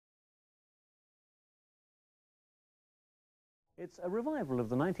It's a revival of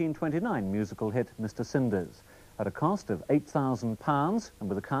the 1929 musical hit Mr Cinders. At a cost of £8,000 and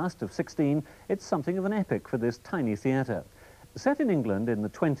with a cast of 16, it's something of an epic for this tiny theatre. Set in England in the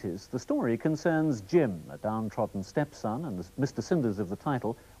 20s, the story concerns Jim, a downtrodden stepson and the Mr Cinders of the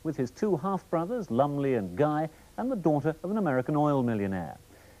title, with his two half-brothers, Lumley and Guy, and the daughter of an American oil millionaire.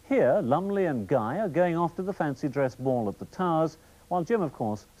 Here, Lumley and Guy are going off to the fancy dress ball at the Towers, while Jim, of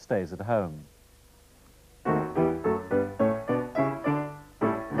course, stays at home.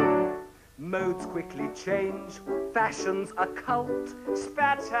 Modes quickly change, fashions a cult.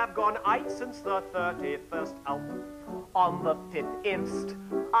 Spats have gone out since the 31st out. On the 5th inst,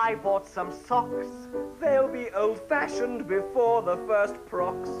 I bought some socks. They'll be old-fashioned before the first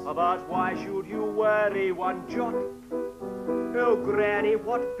procs. But why should you worry one jot? Oh, Granny,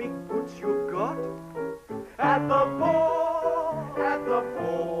 what big boots you've got. At the ball,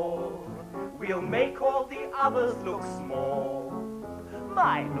 we'll make all the others look small.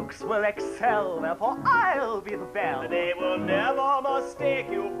 My looks will excel, therefore I'll be the belle. They will never mistake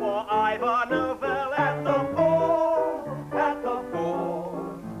you for Ivor Novel. At the ball,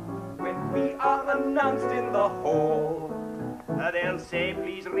 when we are announced in the hall, they'll say,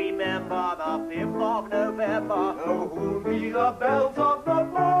 please remember the 5th of November. Oh, who'll be the belles of the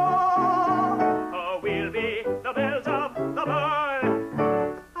ball? Oh, we'll be the belles of the ball.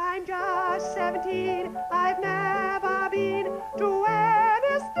 I'm just 17, I've never been to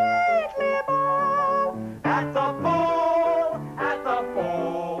any stately ball. At the ball,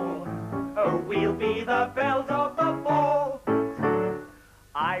 oh, we'll be the belles of the ball.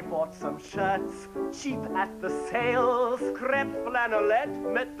 I bought some shirts, cheap at the sales. Crepe flannelette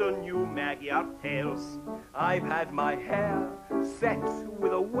met the new Magyar tails. I've had my hair set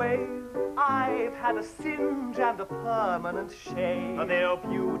with a wave. I've had a singe and a permanent shave. Their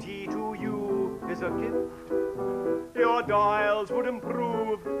beauty to you is a gift. Your dials would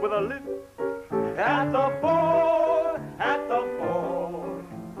improve with a lift. At the ball,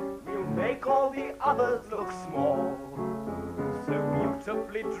 we'll make all the others look small. So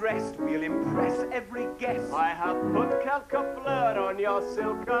beautifully dressed, we'll impress every guest. I have put quelque fleur on your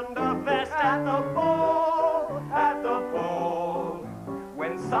silk undervest. At the ball,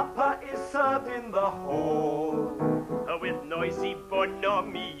 when supper is served in the hall. With noisy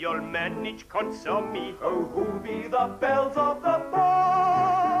bonhomie, you'll manage consommie. Oh, who'll be the belles of the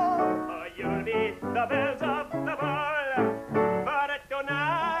ball? Oh, you'll be the belles of the ball. For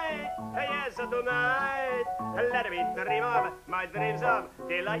tonight, yes, tonight, let me dream of my dreams of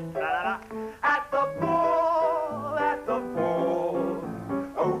delight. La, la, la. At the ball.